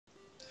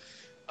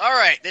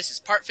Alright, this is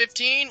part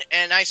 15,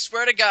 and I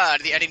swear to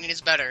God, the editing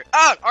is better.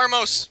 Ah!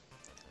 Armos!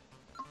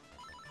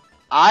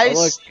 I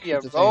look, see a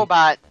it's a thing.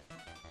 robot.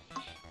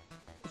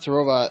 It's a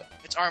robot.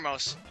 It's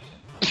Armos.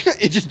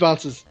 It just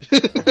bounces.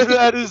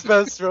 That is the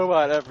best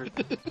robot ever.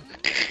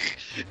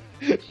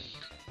 It's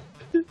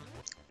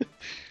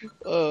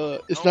Oh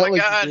not my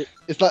like God.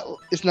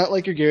 it's not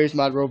like your Gary's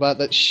mod robot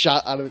that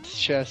shot out of its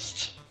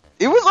chest.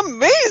 It was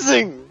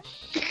amazing.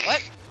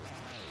 What?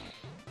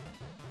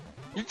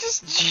 You're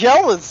just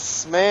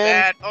jealous,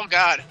 man. Bad. Oh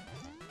God.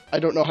 I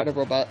don't know how to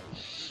robot.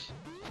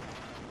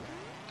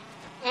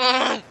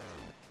 Ugh,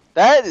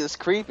 That is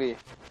creepy.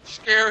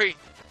 scary.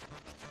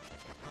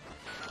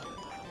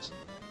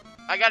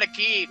 I got a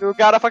key. You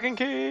got a fucking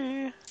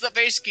key. It's a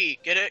face key.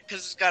 Get it?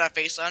 Because it's got a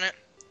face on it.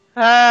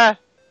 Ah.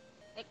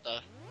 What the?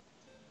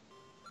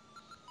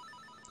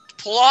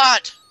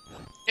 Plot!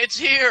 It's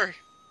here!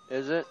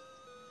 Is it?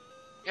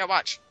 Yeah,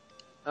 watch.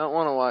 I don't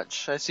want to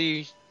watch. I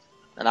see.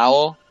 An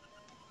owl.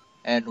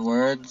 And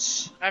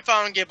words. I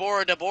found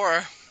Gabora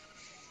Deborah.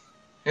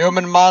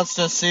 Human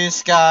monster sea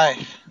sky.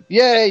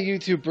 Yay,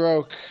 YouTube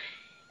broke.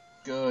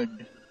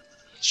 Good.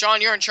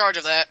 Sean, you're in charge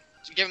of that.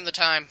 So give him the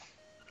time.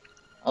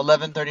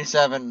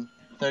 11:37,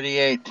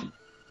 38,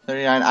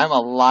 39. I'm a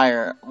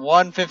liar.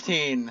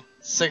 1:15,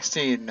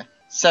 16,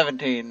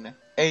 17,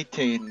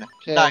 18,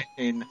 Okay.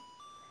 19.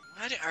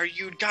 What are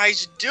you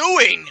guys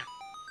doing?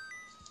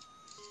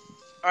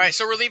 Alright,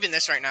 so we're leaving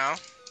this right now.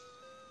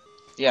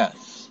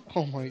 Yes,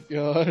 Oh my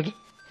god.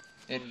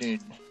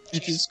 indeed.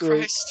 Jesus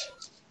Christ.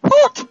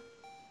 Christ. Hoot!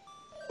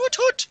 Hoot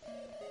hoot!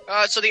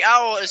 So the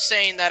owl is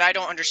saying that I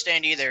don't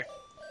understand either.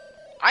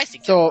 I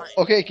think So, you're lying.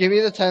 okay, give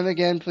me the time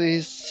again,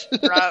 please.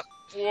 We're at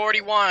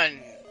 41,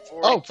 42.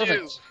 Oh,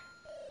 perfect.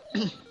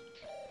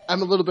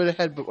 I'm a little bit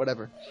ahead, but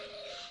whatever.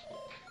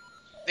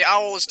 The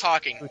owl is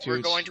talking. Hoot We're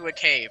hoot. going to a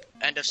cave.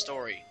 End of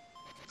story.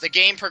 The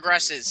game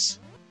progresses.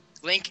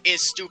 Link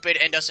is stupid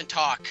and doesn't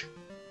talk.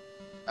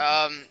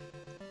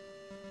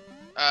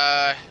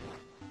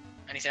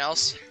 Anything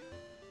else?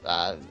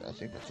 I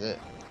think that's it.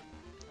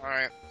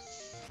 Alright.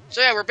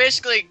 So yeah, we're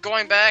basically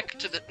going back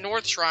to the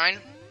North Shrine.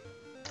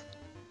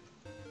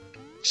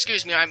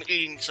 Excuse me, I'm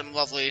eating some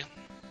lovely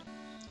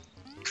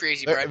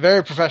crazy Very, bread.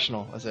 very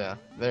professional, Isaiah.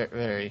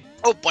 Very.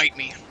 Oh, bite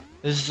me.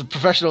 This is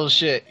professional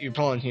shit you're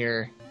pulling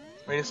here.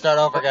 We need to start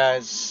over,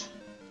 guys.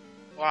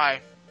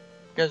 Why?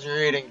 Because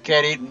you're eating.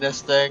 Can't eat in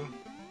this thing.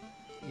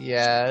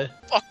 Yeah.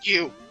 Fuck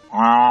you.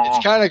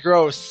 It's kind of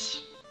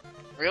gross.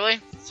 Really?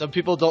 Some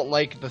people don't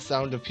like the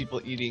sound of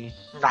people eating.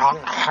 Is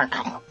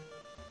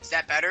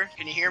that better?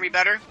 Can you hear me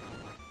better?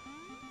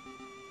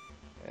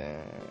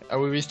 Are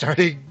we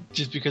restarting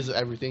just because of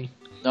everything?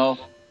 No.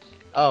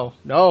 Oh,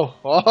 no.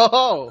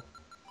 Oh!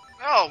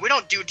 No, we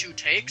don't do 2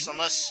 takes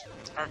unless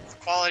our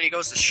quality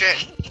goes to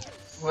shit.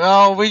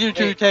 Well, we do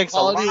 2 Hey, takes a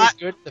quality was lot.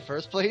 good in the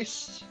first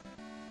place.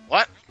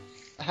 What?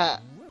 Ha.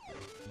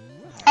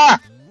 Ah!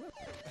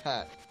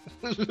 Ha.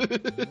 What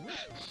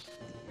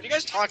are you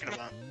guys talking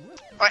about?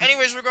 Alright,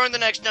 anyways, we're going to the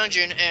next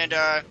dungeon, and,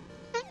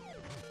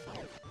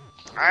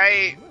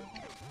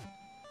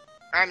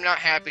 I'm not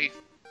happy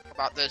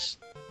about this.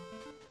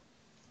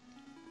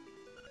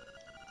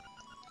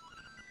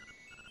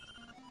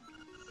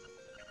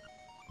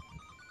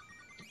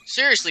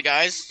 Seriously,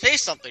 guys, say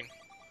something.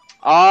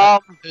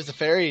 There's a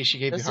fairy, she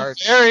gave This you is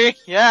hearts. scary.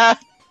 Yeah.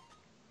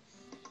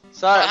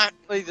 Sorry, Uh, I'm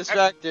really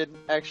distracted.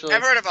 Actually.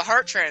 I've heard of a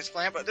heart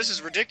transplant, but this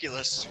is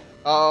ridiculous.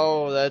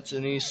 Oh, that's a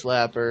knee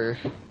slapper.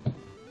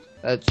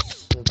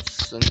 That's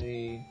a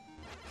knee.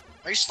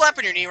 Are you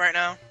slapping your knee right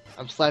now?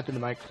 I'm slapping the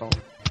microphone.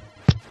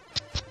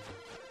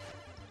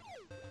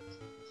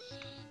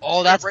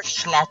 Oh, that's a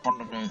slap on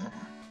the knee.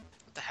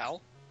 What the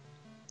hell?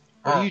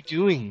 What are you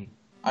doing?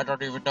 I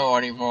don't even know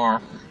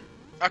anymore.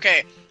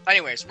 Okay,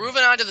 anyways,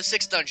 moving on to the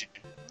 6th dungeon.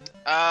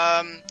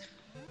 I'm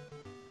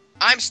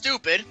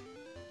stupid.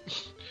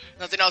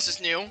 Nothing else is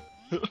new.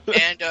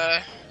 And,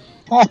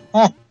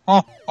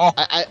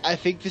 I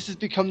think this has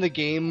become the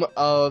game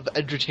of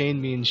entertain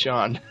me and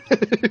Sean.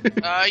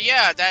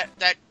 yeah,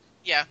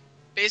 yeah.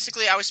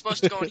 Basically, I was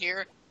supposed to go in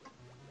here.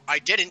 I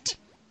didn't.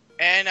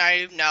 And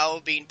I'm now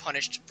being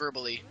punished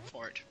verbally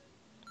for it.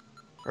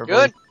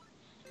 Good.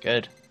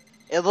 Good.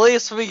 At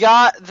least we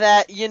got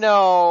that, you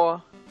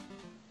know,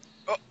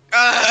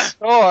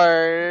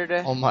 sword.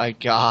 Oh my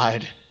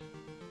god.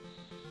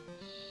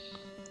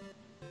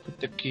 Put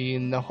the key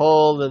in the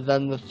hole and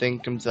then the thing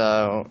comes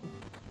out.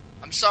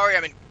 I'm sorry,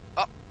 I'm in...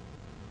 Oh,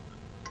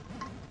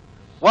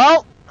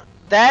 Well,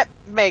 that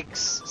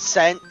makes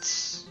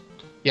sense.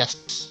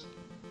 Yes.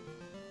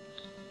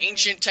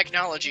 ancient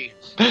technology.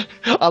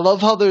 I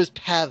love how there's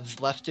paths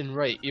left and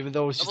right, even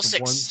though it's Level just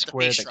 6, one the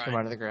square base that come shrine.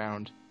 out of the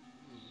ground.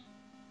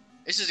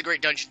 This is a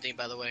great dungeon theme,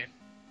 by the way.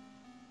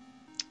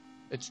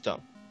 It's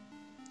dumb.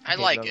 I hate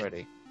like it.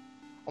 already.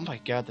 Oh my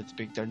god, that's a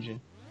big dungeon.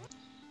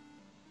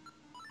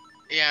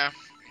 Yeah,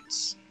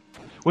 it's...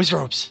 Whiz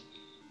ropes!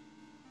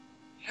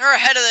 You're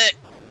ahead of it!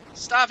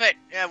 Stop it!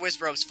 Yeah,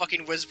 Wizrobes.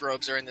 Fucking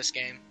Wizrobes are in this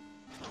game.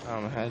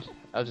 I'm ahead.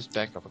 I'll just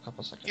back up a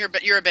couple seconds.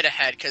 You're a bit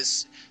ahead,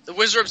 because the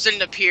Wizrobes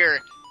didn't appear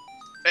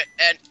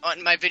and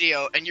on my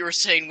video, and you were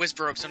saying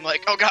Whisperobes. I'm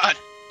like, oh god.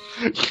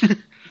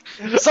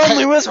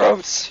 Suddenly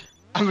Whisperobes!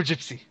 I'm a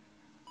gypsy.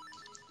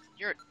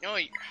 You're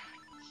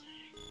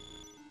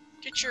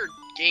get your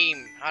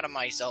game out of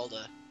my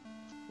Zelda.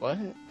 What? I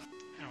don't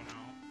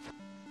know.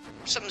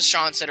 Something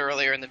Sean said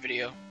earlier in the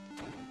video.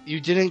 You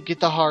didn't get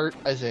the heart,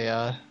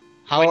 Isaiah.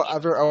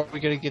 However, are we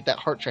gonna get that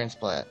heart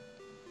transplant?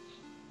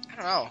 I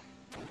don't know.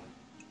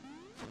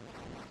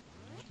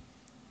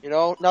 You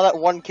know, now that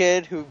one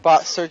kid who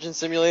bought Surgeon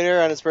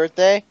Simulator on his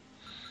birthday,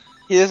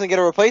 he doesn't get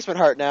a replacement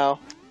heart now.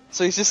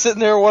 So he's just sitting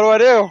there, what do I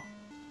do?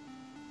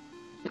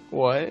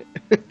 What?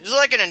 Is it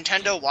like a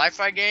Nintendo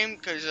Wi-Fi game?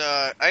 Because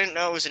I didn't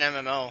know it was an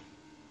MMO.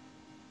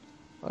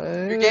 What?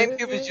 Your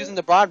GameCube is using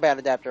the broadband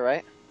adapter,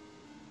 right?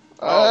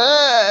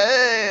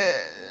 I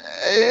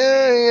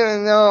don't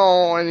even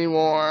know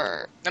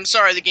anymore. I'm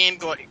sorry, the Game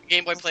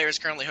Boy player is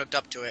currently hooked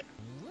up to it.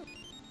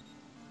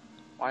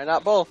 Why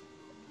not both?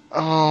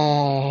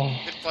 Oh.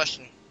 Good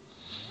question.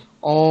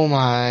 Oh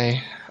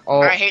my. Oh.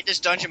 I hate this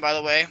dungeon, by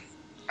the way.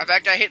 In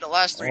fact, I hate the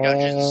last 3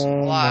 dungeons a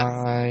lot.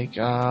 Oh my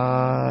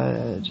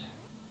god.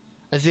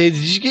 Isaiah,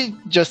 did you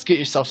just get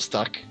yourself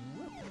stuck?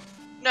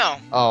 No.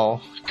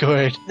 Oh,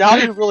 good. Now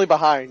you're really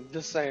behind,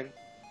 just saying.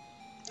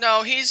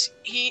 No,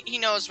 he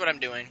knows what I'm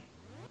doing.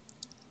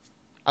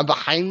 I'm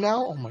behind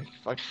now? Oh my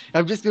fuck.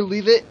 I'm just gonna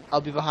leave it.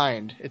 I'll be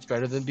behind. It's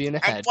better than being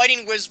I'm ahead.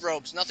 fighting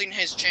Wizrobes. Nothing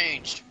has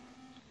changed.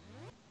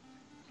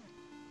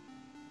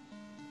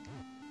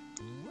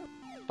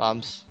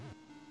 Bombs.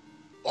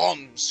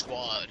 Bomb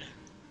squad.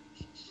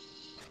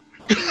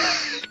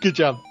 Good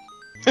job.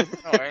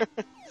 Alright.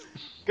 What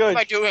Good. am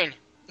I doing?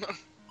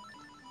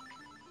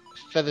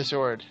 Feather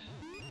sword.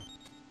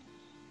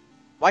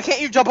 Why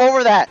can't you jump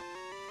over that?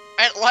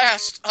 At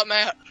last, I'm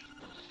at.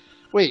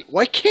 Wait,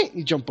 why can't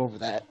you jump over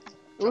that?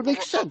 It would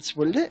make sense,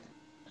 wouldn't it?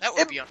 That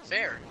would be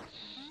unfair.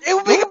 It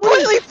would be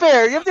completely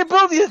fair. You have the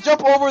ability to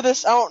jump over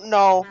this, I don't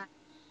know,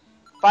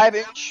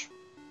 5-inch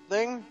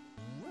thing.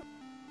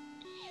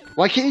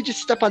 Why can't you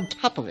just step on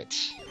top of it?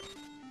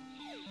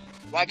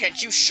 Why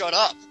can't you shut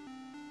up?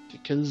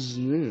 Because,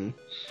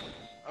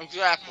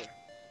 Exactly.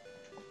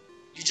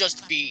 You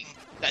just be.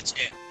 That's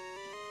it.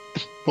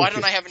 Why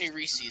don't I have any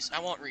Reese's? I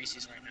want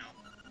Reese's right now.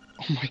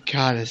 Oh my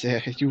god,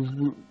 Isaiah,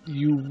 you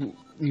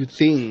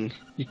thing,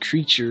 you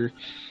creature.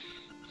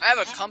 I have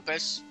a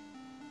compass.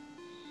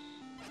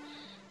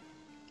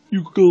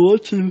 You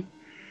glutton.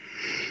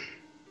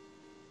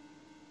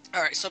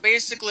 Alright, so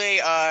basically,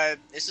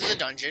 this is a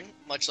dungeon,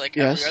 much like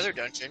Yes. every other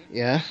dungeon.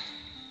 Yeah.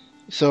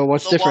 So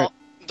what's different?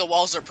 The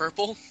walls are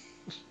purple.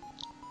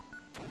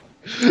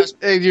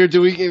 And you're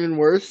doing even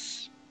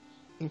worse?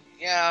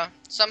 Yeah,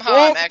 somehow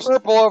Oh, I'm actually...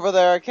 purple over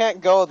there. I can't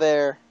go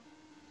there.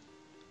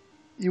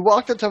 You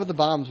walked on top of the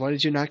bombs, why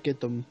did you not get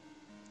them?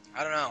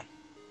 I don't know.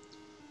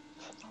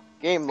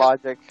 Game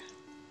logic.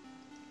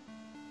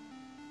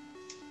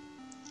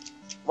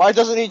 Why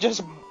doesn't he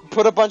just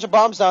put a bunch of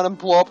bombs down and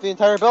blow up the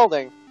entire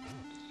building?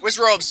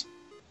 Wizrobes!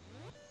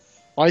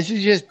 Why did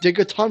you just dig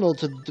a tunnel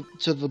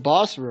to the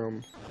boss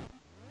room?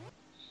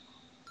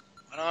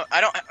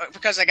 I don't...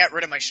 Because I got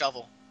rid of my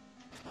shovel.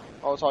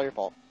 Oh, it's all your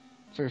fault.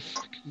 For a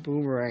fucking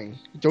boomerang.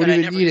 You don't But I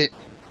even never- need it.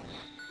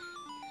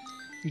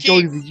 You Key.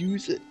 don't even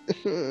use it.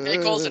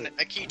 Pickles and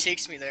a key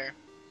takes me there.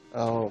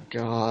 Oh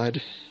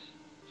god.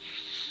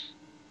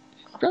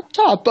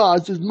 Reptile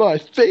Boss is my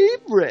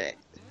favorite.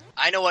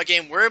 I know what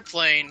game we're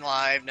playing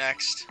live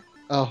next.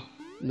 Oh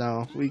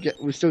no, we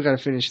still gotta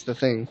finish the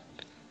thing.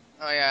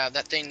 Oh yeah,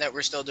 that thing that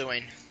we're still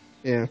doing.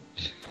 Yeah.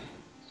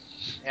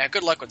 Yeah,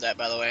 good luck with that,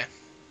 by the way.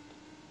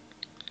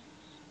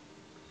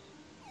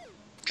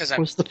 Because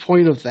I'm... What's the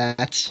point of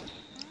that?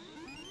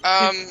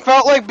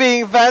 Felt like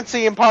being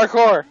fancy in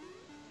parkour.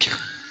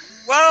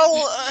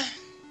 Well,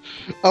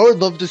 I would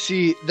love to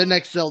see the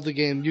next Zelda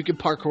game. You can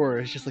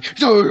parkour. It's just like.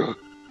 I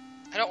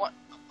don't want...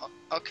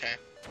 Okay.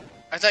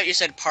 I thought you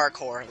said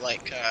parkour,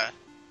 like,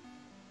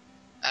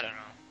 I don't know.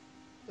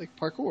 Like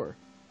parkour.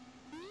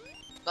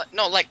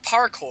 No, like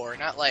parkour,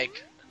 not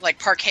like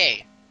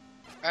parquet.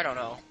 I don't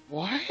know.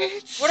 What?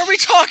 What are we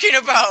talking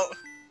about?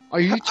 Are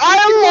you I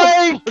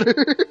talking about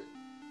butter?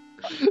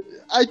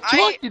 I'm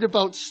talking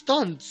about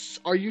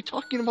stunts. Are you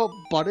talking about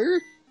butter?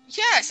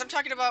 Yes, I'm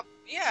talking about...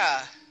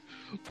 Yeah.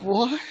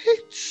 What?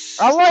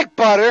 I like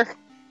butter.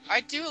 I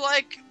do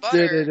like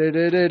butter.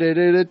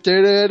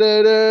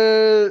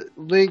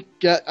 Link,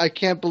 I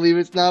can't believe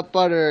it's not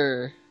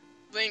butter.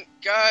 Link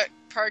got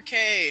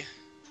parquet.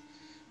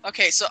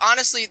 Okay, so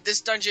honestly,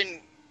 this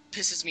dungeon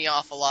pisses me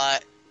off a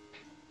lot.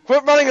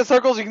 Quit running in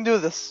circles, you can do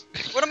this.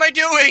 What am I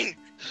doing?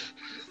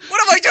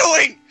 What am I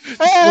doing?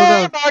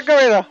 Hey, up?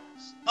 Margarita!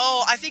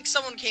 Oh, I think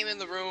someone came in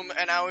the room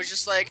and I was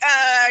just like,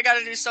 I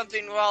gotta do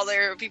something while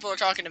people are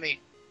talking to me.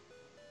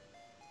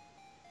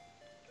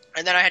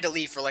 And then I had to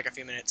leave for like a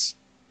few minutes.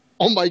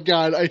 Oh my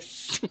god, I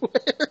swear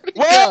to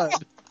What?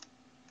 God.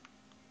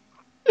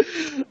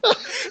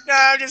 No,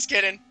 I'm just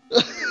kidding.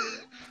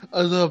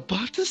 I was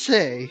about to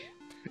say,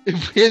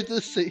 if we have to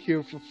sit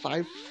here for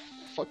 5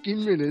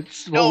 fucking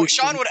minutes... while No, we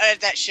Sean can- would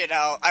edit that shit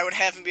out. I would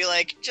have him be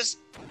like, just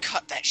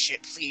cut that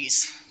shit,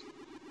 please.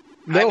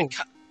 No.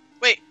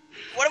 Wait,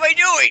 what am I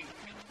doing?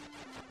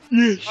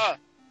 Yes. Oh,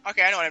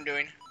 okay, I know what I'm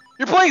doing.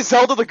 You're playing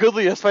Zelda the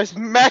Goodliest by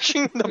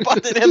smashing the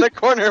button in the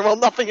corner while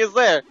nothing is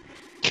there.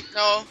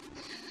 No.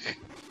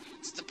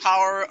 It's the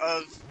power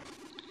of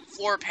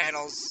floor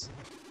panels.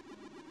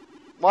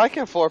 Why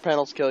can floor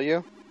panels kill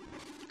you?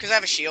 Because I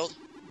have a shield.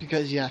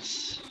 Because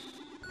yes.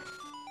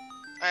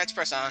 Let's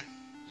press on.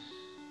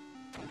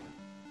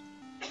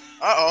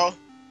 Uh-oh.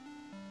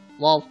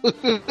 Well.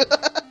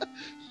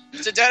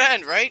 It's a dead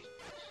end, right?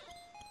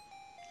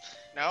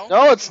 No?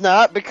 No, it's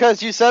not,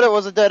 because you said it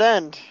was a dead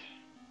end.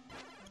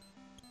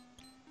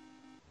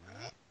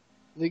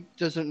 Link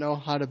doesn't know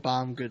how to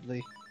bomb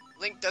goodly.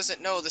 Link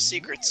doesn't know the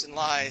secrets and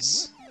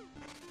lies.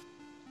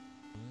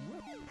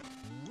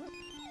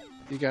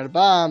 You got a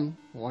bomb.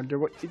 Wonder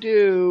what you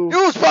do.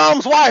 Use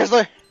bombs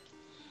wisely!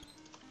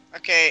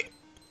 Okay,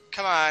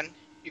 come on.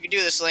 You can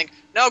do this, Link.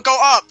 No, go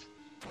up!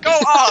 Go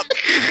up!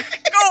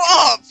 Go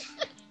up!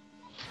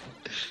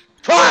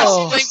 Try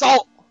Oh. Link.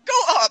 Assault! Go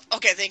up!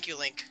 Okay, thank you,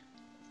 Link.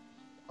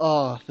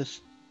 Oh, this.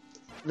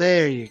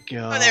 There you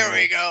go. Oh, there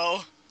we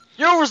go.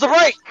 Use the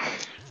brake!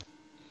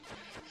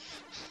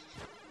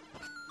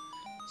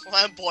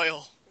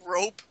 Flamboil.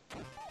 Rope.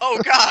 Oh,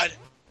 God.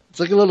 It's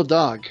like a little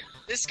dog.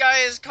 This guy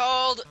is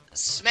called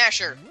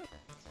Smasher.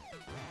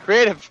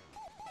 Creative.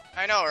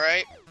 I know,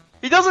 right?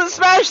 He doesn't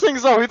smash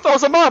things though, he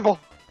throws a marble.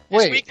 His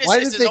Wait, weakness why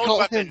is did his they own call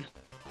weapon. him?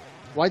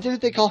 Why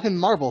didn't they call him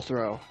Marble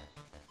Throw?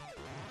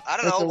 I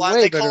don't That's know. a Why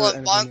way don't they call better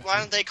him? Why animation.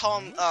 don't they call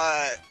him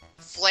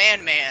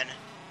Flan Man?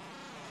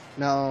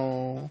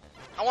 No.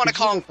 I want to He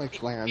call him. doesn't look like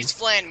Flan. He's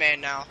Flan Man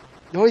now.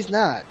 No, he's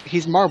not.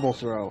 He's Marble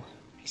Throw.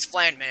 He's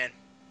Flan Man.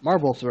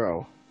 Marble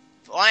Throw.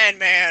 Flan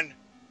Man.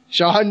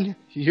 Sean,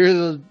 you're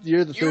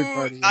the third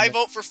party. in I it.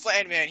 vote for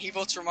Flan Man. He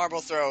votes for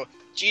Marble Throw.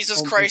 Jesus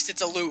Oh my- Christ,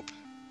 it's a loop.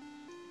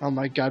 Oh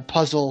my God,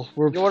 puzzle.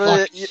 We're You know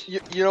what fucked.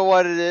 you know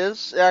what it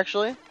is,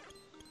 actually?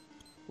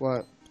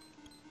 What?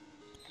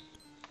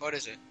 What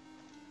is it?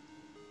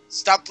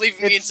 Stop leaving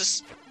me in It's-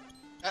 sus.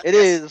 It yes.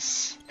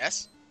 is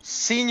Yes.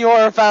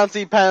 Senior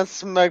Fancy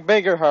Pants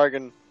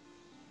McBiggerhagen.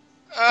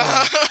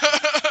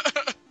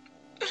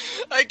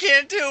 I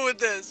can't deal with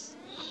this.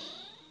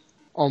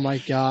 Oh my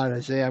God,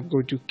 Isaiah, I'm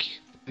going to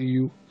kill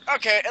you.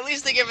 Okay, at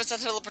least they give us a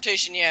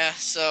teleportation, yeah,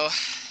 so...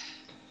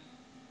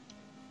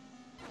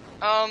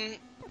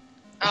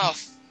 Oh,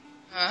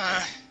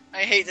 I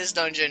hate this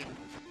dungeon.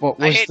 What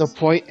I was hate- the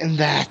point in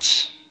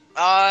that?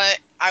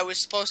 I was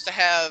supposed to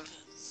have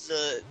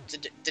the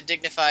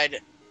dignified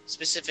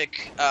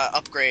specific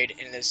upgrade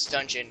in this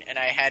dungeon, and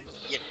I had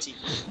yet to...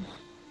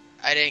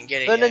 I didn't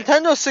get it The yet.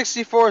 Nintendo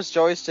 64's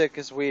joystick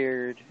is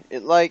weird.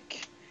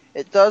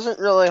 It doesn't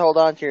really hold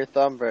on to your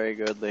thumb very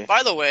goodly.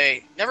 By the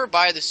way, never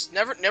buy this.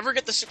 Never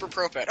get the Super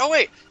Pro Pet. Oh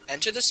wait,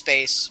 enter the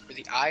space where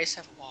the eyes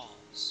have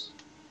walls.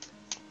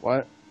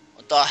 What?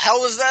 What the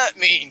hell does that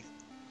mean?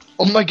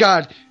 Oh my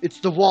God,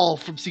 it's the wall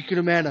from Secret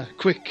of Mana.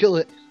 Quick, kill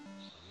it.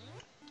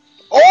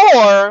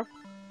 Or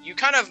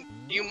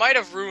You might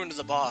have ruined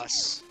the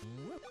boss.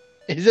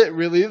 Is it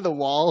really the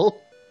wall?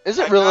 is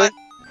it really?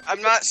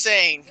 I'm not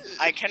saying.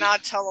 I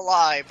cannot tell a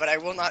lie, but I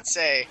will not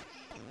say.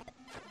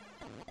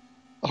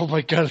 Oh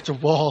my God, it's a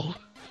wall.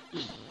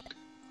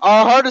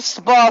 Our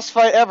hardest boss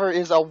fight ever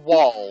is a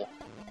wall.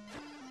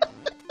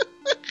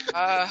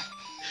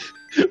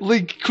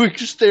 Link, quick,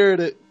 stare at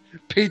it.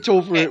 Paint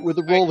over it with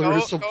a roller go, or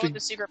Go something. to the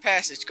secret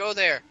passage. Go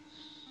there.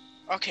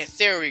 Okay,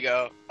 there we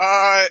go.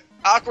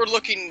 Awkward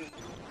looking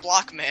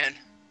block man.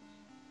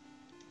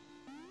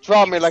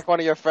 Draw me like one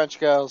of your French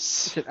girls.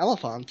 It's an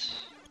elephant.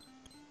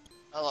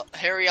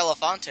 Harry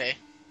Elefante.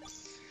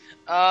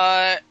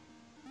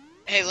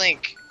 Hey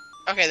Link.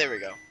 Okay, there we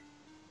go.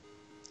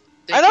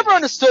 I never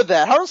understood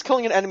that. How does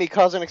killing an enemy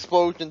cause an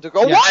explosion to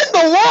go? Yeah. What in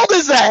the world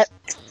is that?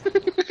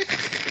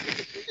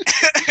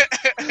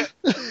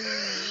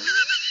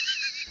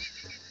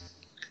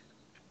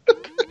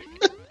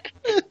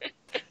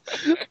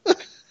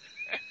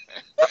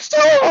 Let's do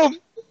them!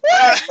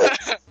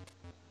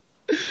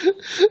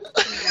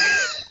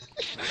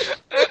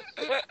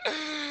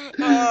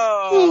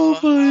 Oh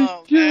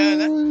my man,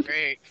 that's God.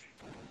 great.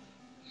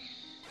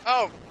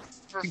 Oh,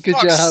 for Good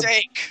fuck's job.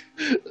 sake.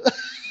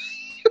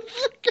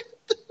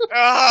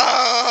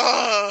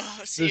 Oh,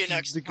 see This you is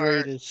next the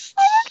part. greatest.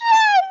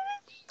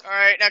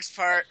 Alright, next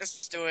part.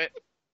 Let's do it.